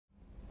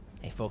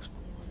Hey folks,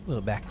 a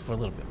little back for a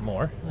little bit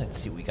more. Let's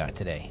see what we got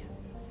today.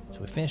 So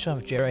we finished off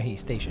Jerahi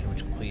Station, which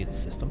completed the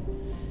system.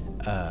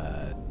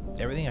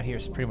 Everything out here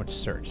is pretty much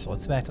searched. So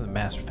let's back to the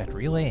Master Effect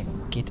Relay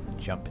and get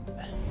jumping.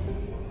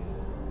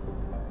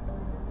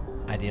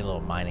 I did a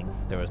little mining.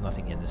 There was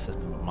nothing in the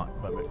system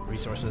but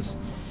resources.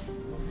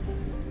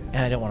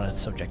 And I don't want to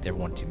subject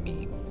everyone to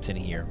me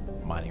sitting here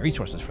mining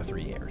resources for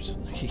 3 years.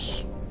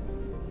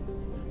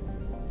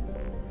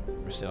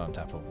 We're still on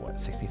top of,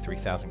 what,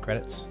 63,000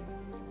 credits?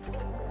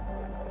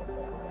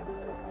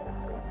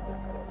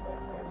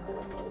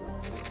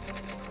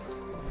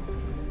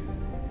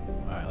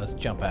 Alright, let's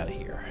jump out of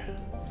here.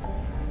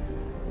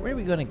 Where are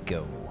we gonna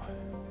go?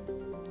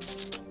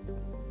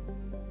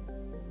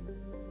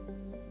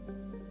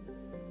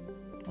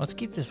 Let's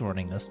keep this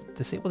running. Let's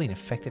disable the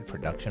infected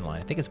production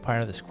line. I think it's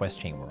part of this quest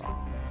chain we're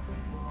on.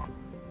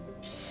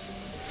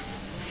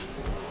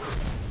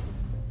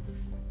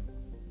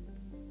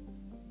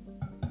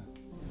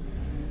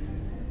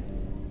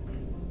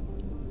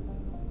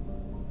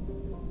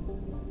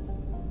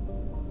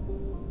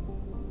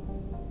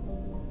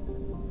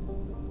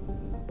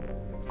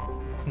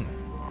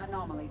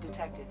 Anomaly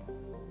detected.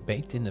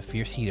 Baked in the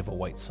fierce heat of a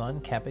white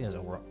sun, Capek is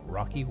a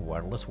rocky,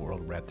 waterless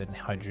world wrapped in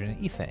hydrogen and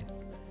ethane.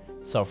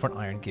 Sulfur and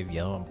iron give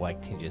yellow and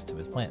black tinges to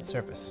its planet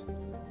surface.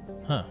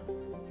 Huh.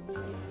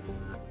 The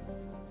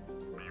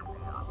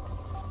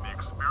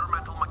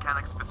experimental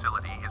mechanics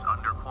facility is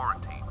under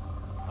quarantine.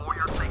 For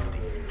your safety,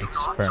 do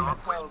not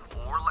Experiments. dock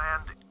or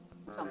land.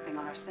 Something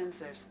on our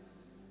sensors.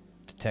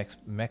 Detects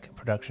mech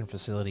production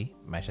facility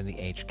matching the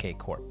HK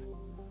Corp.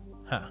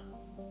 Huh.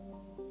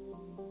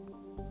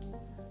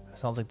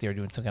 Sounds like they were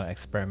doing some kind of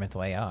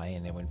experimental AI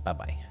and they went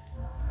bye-bye.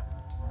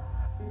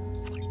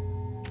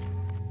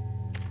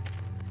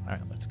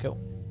 Alright, let's go.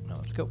 Now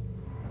let's go.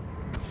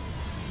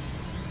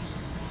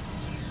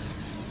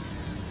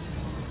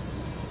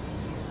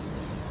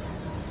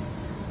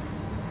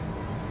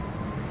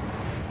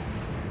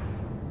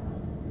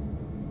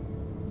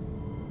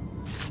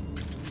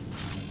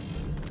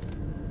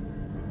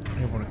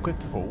 Everyone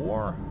equipped for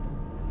war.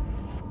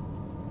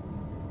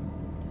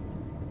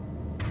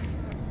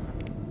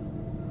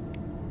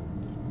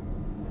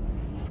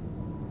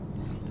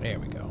 There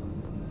we go.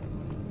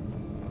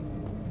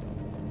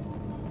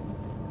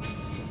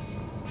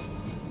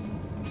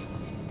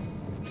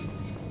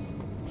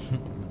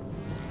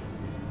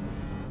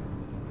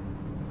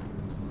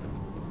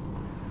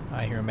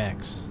 I hear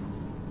Max.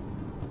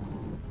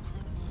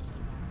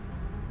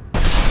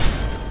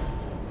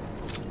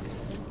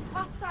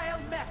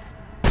 Hostile mech.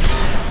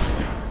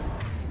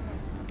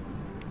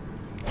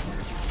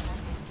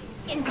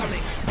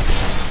 Incoming.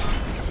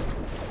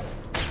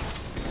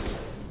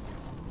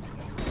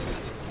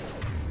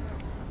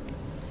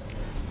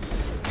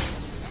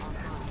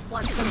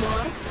 Want some more? I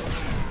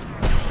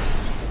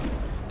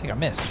think I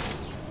missed.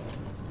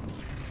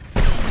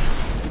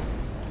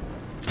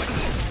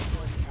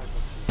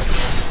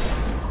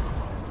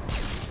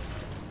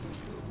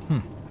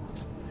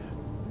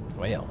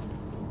 Well,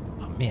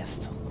 I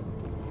missed.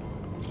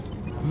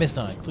 I missed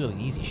on a clearly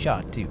easy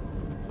shot, too.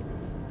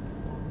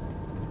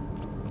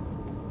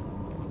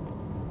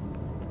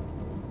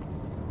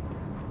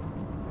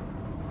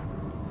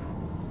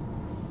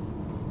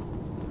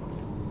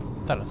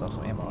 Thought I saw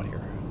some ammo out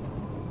here.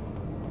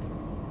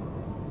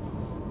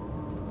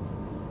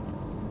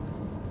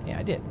 Yeah,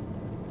 I did.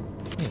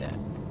 See that.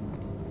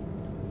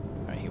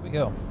 Alright, here we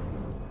go.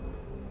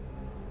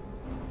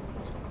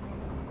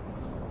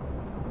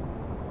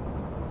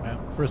 Well,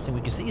 first thing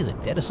we can see is a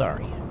dead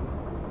Asari.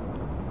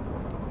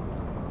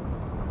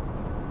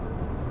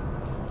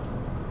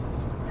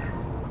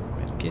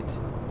 Medkit.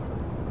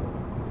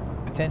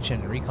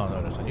 Attention, recall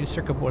notice. A new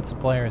circuit board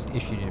supplier has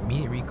issued an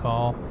immediate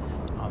recall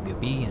on the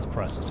obedience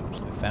processor, which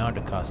has been found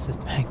to cause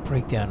systematic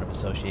breakdown of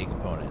associated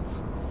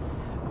components.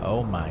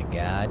 Oh my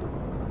god.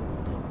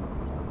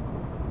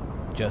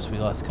 We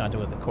lost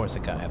contact with the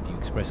Corsica after you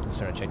expressed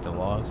concern to check the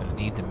logs, and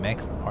indeed the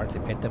mechs and parts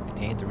they picked up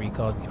contained the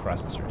recalled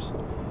processors.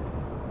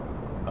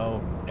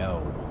 Oh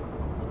no.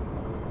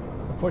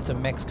 Reports of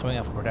mechs coming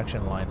off of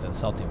production lines and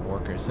assaulting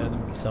workers, some of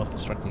them be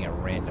self-destructing at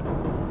random.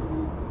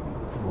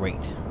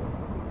 Great.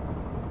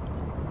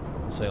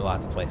 So a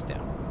lot to place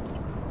down.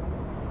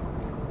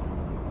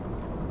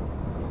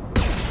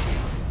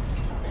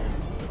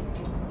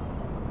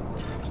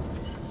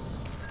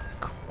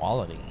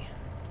 Quality.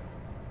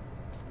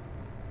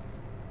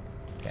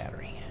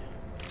 Battery.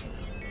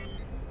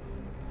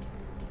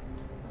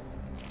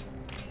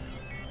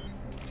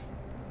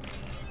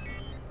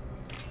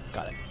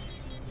 Got it.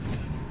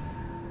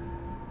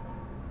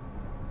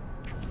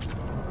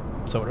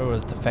 So whatever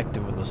was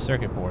defective with those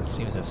circuit boards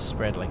seems to have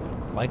spread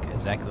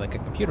exactly like a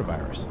computer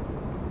virus.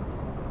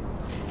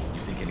 You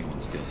think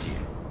anyone's still here?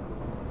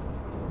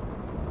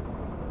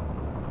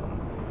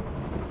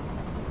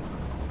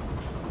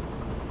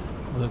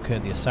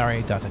 Located the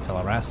Asari, Dr.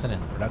 Telarasan,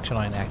 and production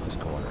line access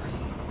corridor.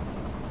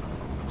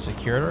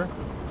 Secured her,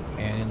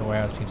 and in the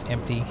warehouse seems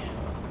empty.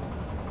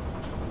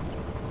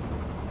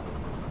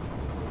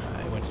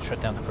 I went to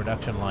shut down the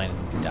production line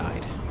and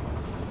died.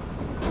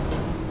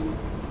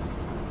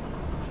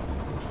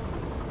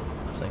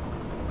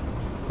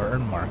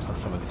 burn marks on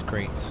some of these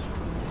crates.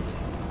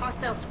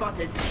 Hostile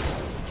spotted.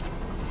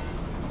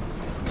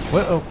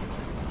 Whoa!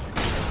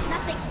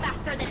 Nothing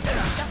faster than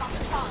jump off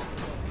the pond.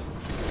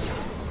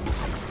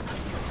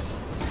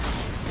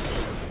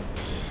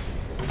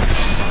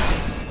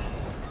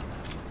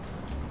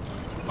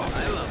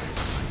 I love it.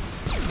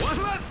 One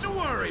less to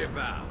worry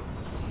about.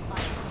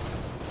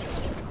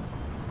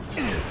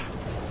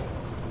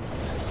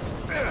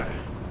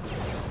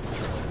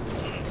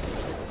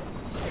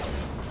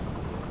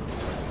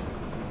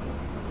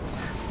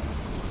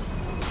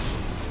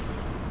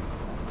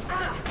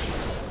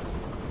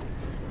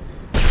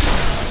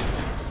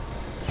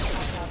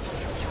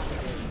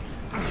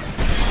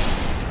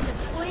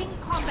 Deploying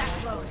combat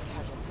mode.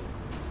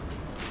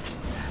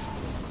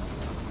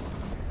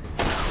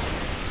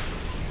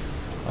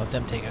 Let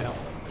them take it out.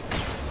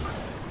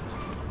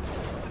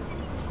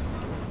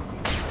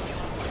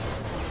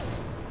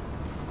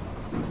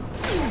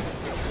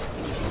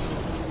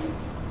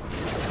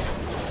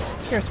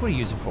 Garrus, what are you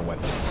using for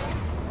weapons?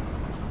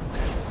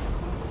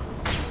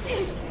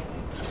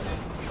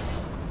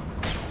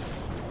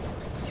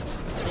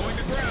 Going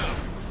to ground.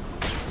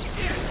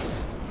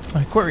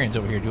 My Quarian's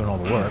over here doing all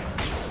the work.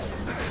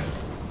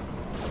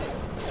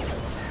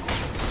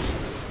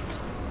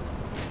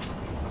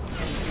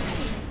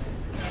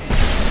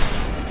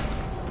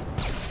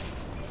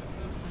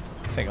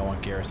 I think I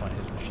want Garrus on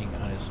his machine,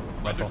 on his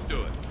rifle.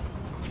 Understood.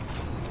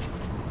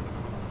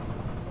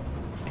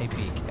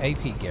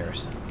 AP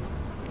Garrus.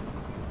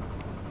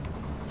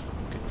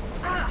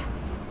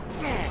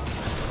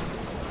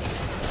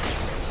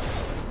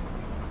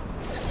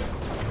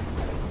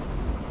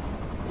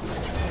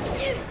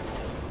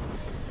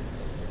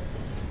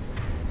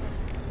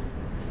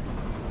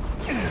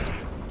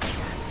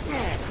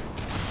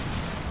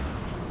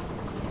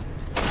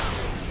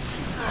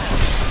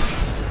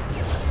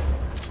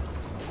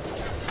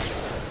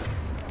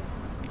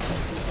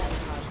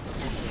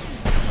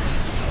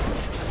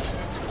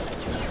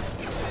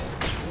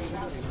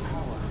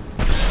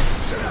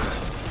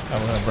 Oh,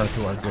 we're gonna burn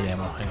through our good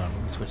ammo. Hang on,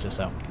 let me switch this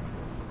out.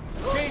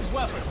 Change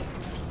weapon.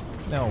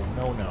 No,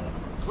 no, no.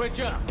 Switch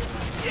up.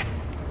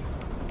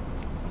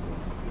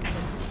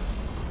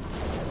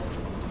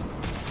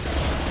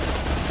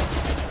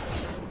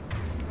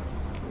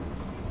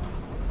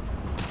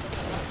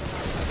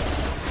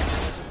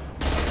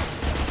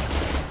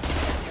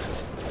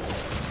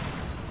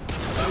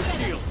 No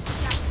shield.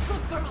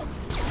 Good girl.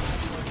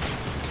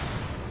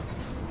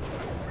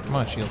 Come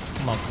on, Shields.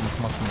 Come on, come on,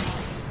 come on, come on.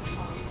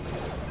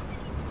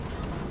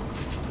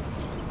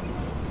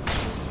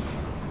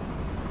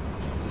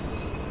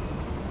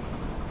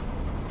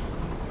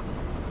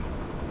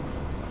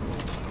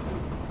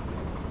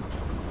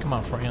 Come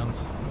on,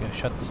 friends. We gotta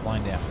shut this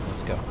line down.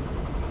 Let's go.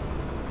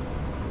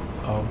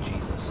 Oh,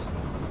 Jesus.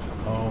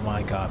 Oh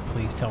my God.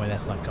 Please tell me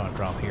that's not gonna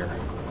drop here.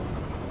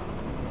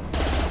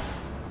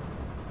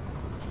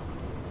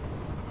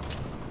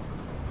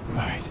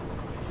 Alright.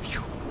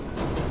 Phew.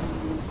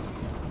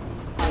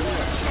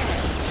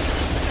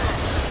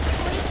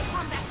 Deploying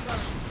combat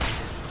mode.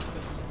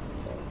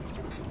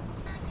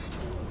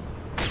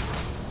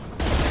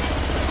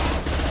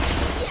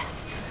 Yes.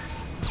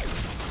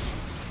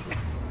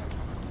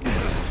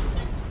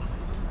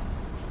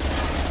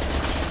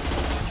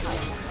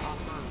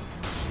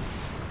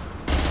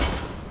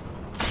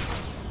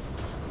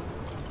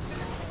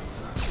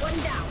 One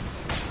down.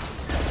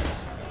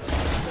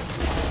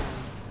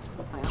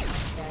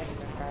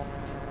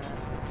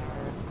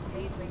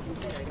 Please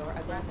reconsider your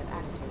aggressive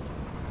attitude.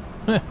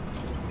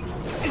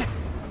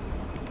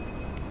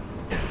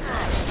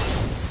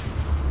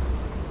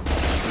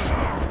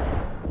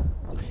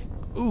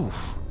 Oof.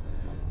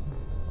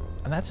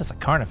 And that's just a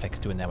Carnifex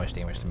doing that much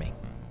damage to me.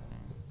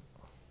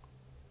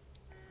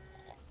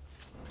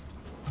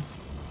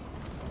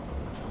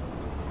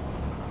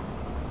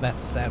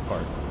 That's the sad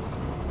part.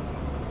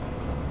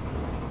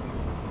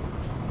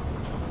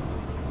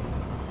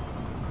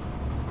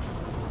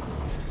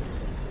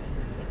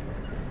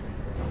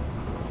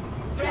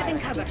 Grabbing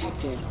cover.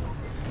 Detected.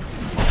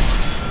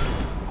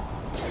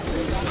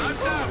 Not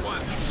that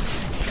one.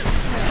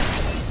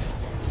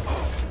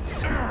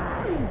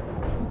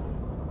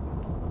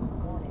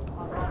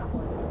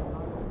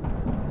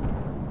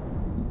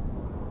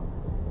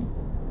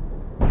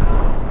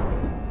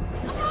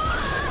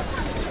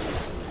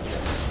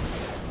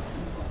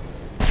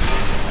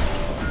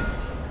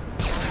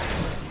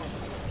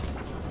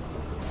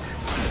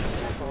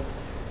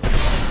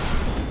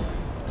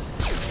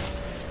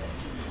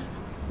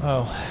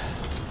 Oh.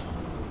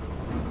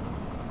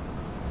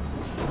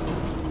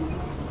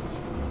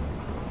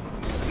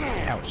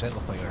 Ouch, that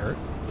looked like it hurt.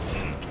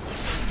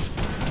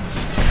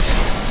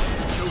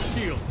 No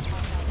shield.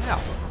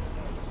 Ow.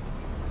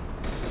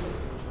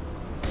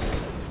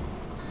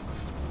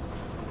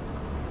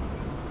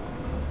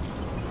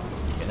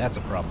 Okay, that's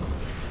a problem.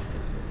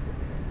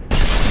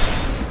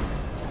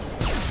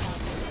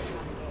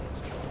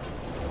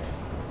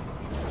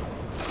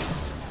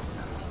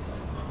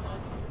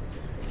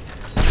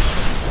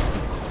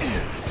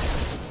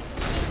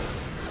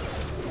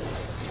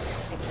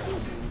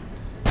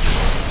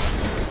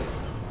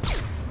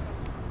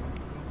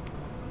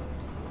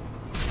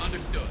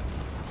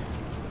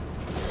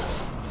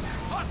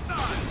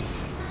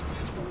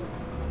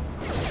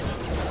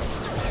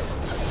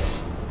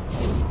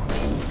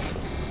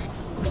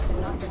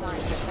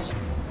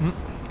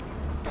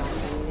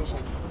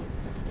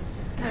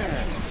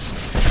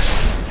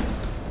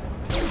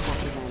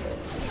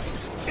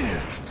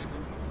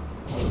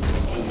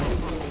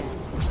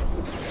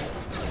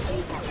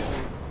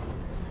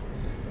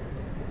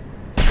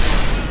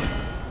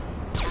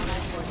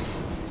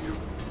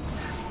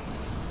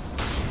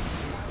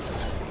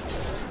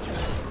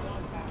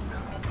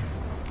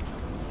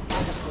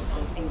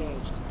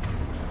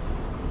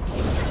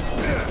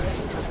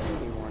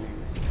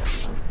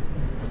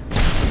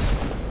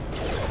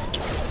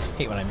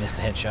 hate when I miss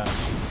the headshot.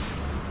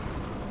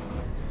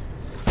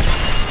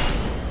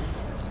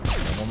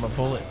 One more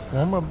bullet.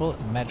 One more bullet.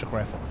 Magic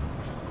rifle.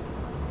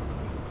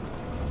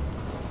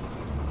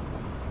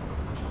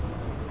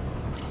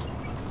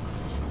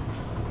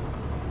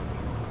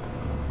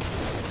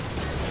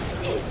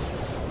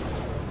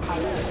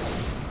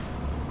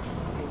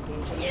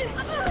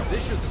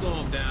 This should slow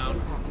him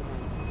down.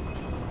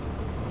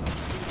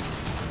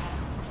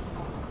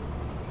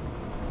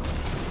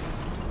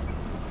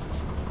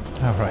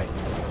 Alright.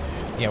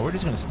 Yeah, we're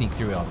just gonna sneak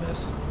through all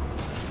this.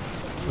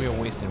 We are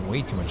wasting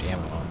way too much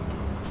ammo on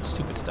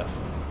stupid stuff.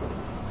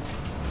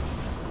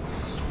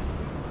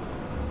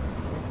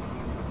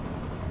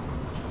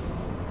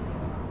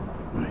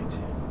 Right.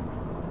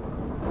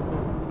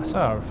 I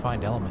saw a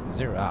refined element. Is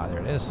there? Ah,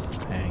 there it is.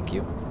 Thank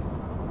you.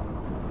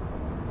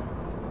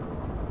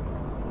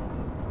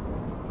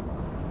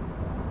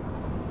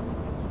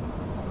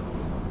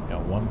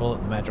 Got one bullet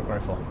in the magic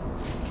rifle.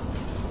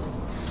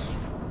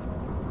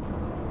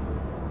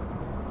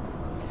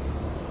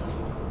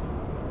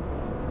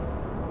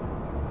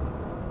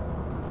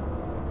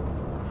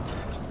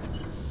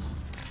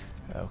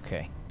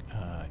 Okay.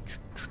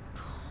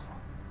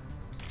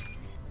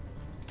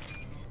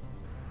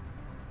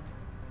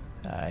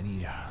 I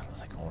need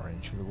looks like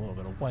orange with a little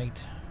bit of white.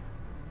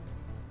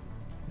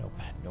 Nope,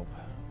 nope,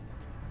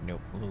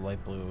 nope. A little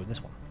light blue.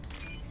 This one.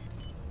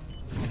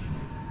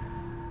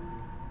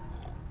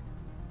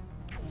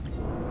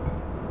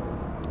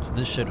 So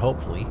this should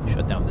hopefully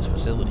shut down this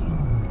facility.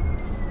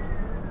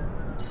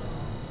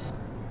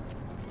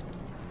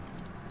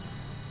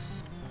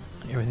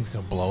 Everything's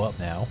gonna blow up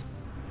now.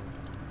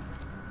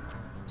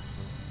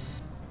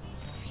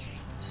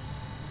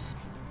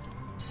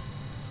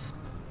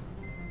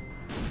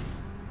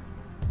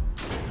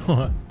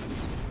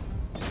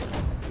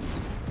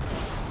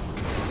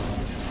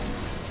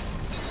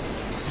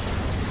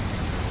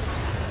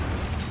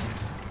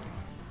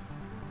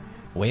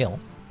 Whale.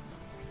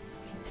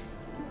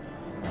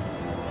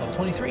 Level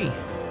 23.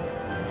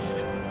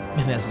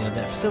 And that's the end of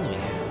that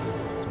facility.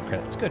 Some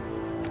credits. Good.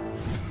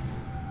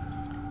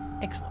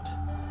 Excellent.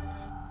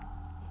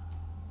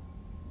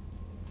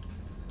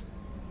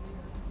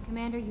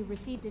 Commander, you've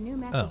received a new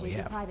message Oh, at yeah.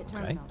 your private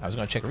Okay. terminal. I was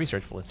going to check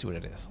research, but let's see what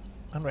it is.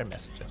 Unread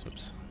messages.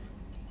 Oops.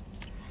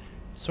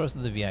 Source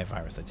of the VI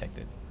virus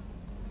detected.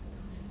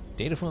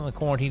 Data from the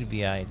quarantined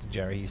VI at the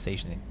Jari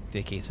station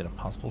indicates that a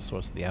possible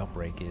source of the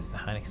outbreak is the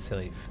Heineken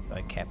facility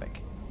by Capek.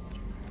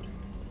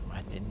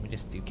 Why didn't we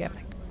just do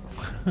Capek?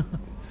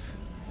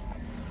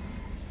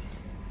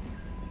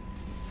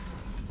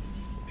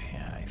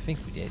 Yeah, I think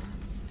we did.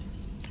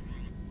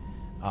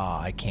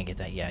 I can't get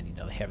that yet. I need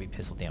another heavy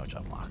pistol damage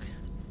unlock.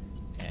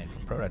 And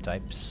for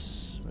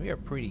prototypes, we are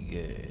pretty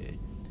good.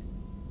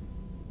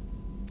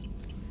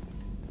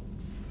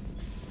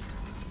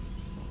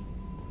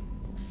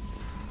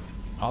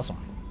 Awesome.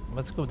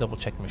 Let's go double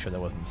check and make sure that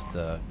wasn't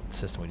the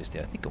system we just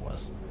did. I think it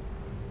was.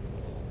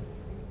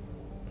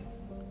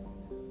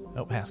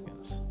 Oh,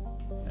 Haskins.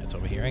 It's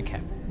over here in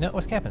Cap. No, it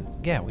was Captain's.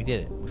 Yeah, we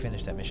did it. We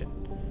finished that mission.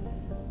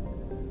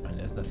 And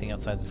there's nothing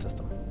outside the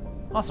system.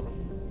 Awesome.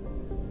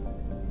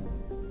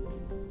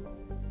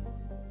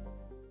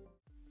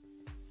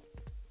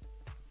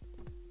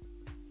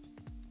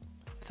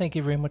 Thank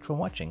you very much for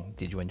watching.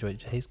 Did you enjoy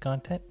today's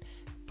content?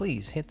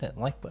 Please hit that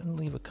like button,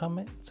 leave a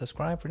comment,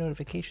 subscribe for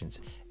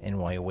notifications, and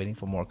while you're waiting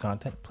for more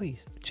content,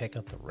 please check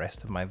out the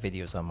rest of my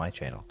videos on my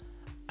channel.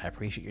 I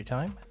appreciate your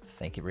time.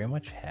 Thank you very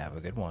much. Have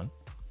a good one.